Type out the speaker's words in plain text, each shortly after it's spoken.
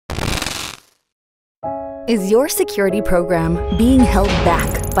Is your security program being held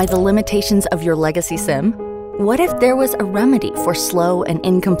back by the limitations of your legacy SIEM? What if there was a remedy for slow and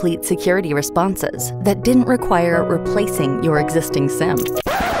incomplete security responses that didn't require replacing your existing SIEM?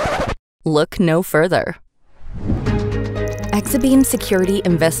 Look no further. Exabeam Security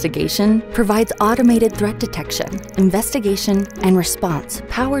Investigation provides automated threat detection, investigation, and response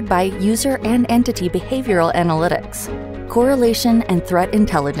powered by user and entity behavioral analytics, correlation and threat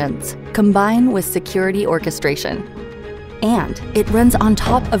intelligence combined with security orchestration. And it runs on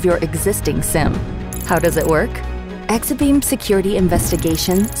top of your existing SIEM. How does it work? Exabeam Security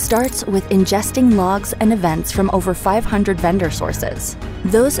Investigation starts with ingesting logs and events from over 500 vendor sources.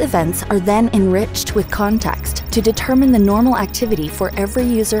 Those events are then enriched with context to determine the normal activity for every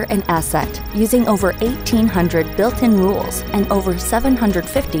user and asset using over 1,800 built-in rules and over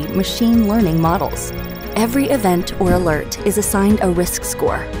 750 machine learning models. Every event or alert is assigned a risk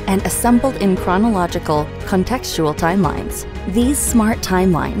score and assembled in chronological, contextual timelines. These smart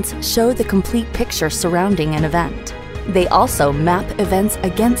timelines show the complete picture surrounding an event. They also map events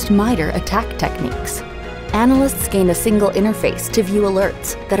against MITRE attack techniques. Analysts gain a single interface to view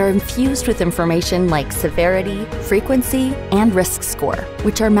alerts that are infused with information like severity, frequency, and risk score,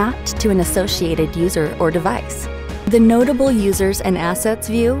 which are mapped to an associated user or device. The Notable Users and Assets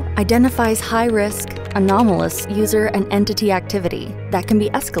view identifies high-risk, anomalous user and entity activity that can be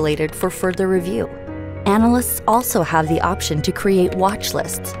escalated for further review. Analysts also have the option to create watch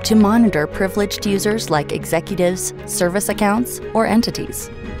lists to monitor privileged users like executives, service accounts, or entities.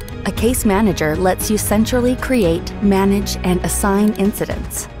 A case manager lets you centrally create, manage, and assign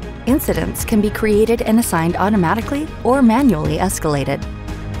incidents. Incidents can be created and assigned automatically or manually escalated.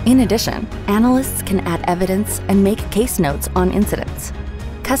 In addition, analysts can add evidence and make case notes on incidents.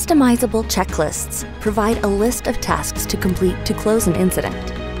 Customizable checklists provide a list of tasks to complete to close an incident.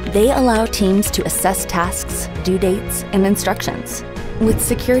 They allow teams to assess tasks, due dates, and instructions. With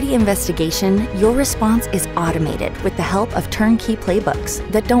security investigation, your response is automated with the help of turnkey playbooks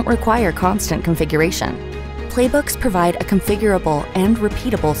that don't require constant configuration. Playbooks provide a configurable and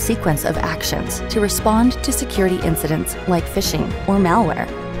repeatable sequence of actions to respond to security incidents like phishing or malware.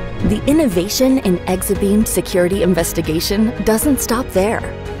 The innovation in Exabeam Security Investigation doesn't stop there.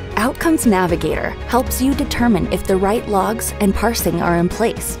 Outcomes Navigator helps you determine if the right logs and parsing are in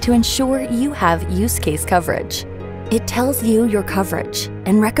place to ensure you have use case coverage. It tells you your coverage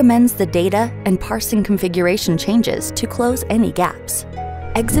and recommends the data and parsing configuration changes to close any gaps.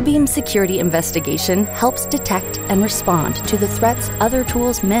 Exabeam Security Investigation helps detect and respond to the threats other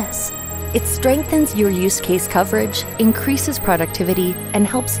tools miss. It strengthens your use case coverage, increases productivity, and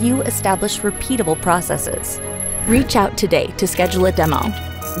helps you establish repeatable processes. Reach out today to schedule a demo.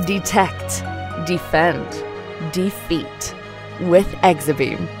 Detect, defend, defeat with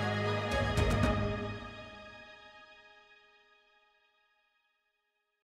Exabeam.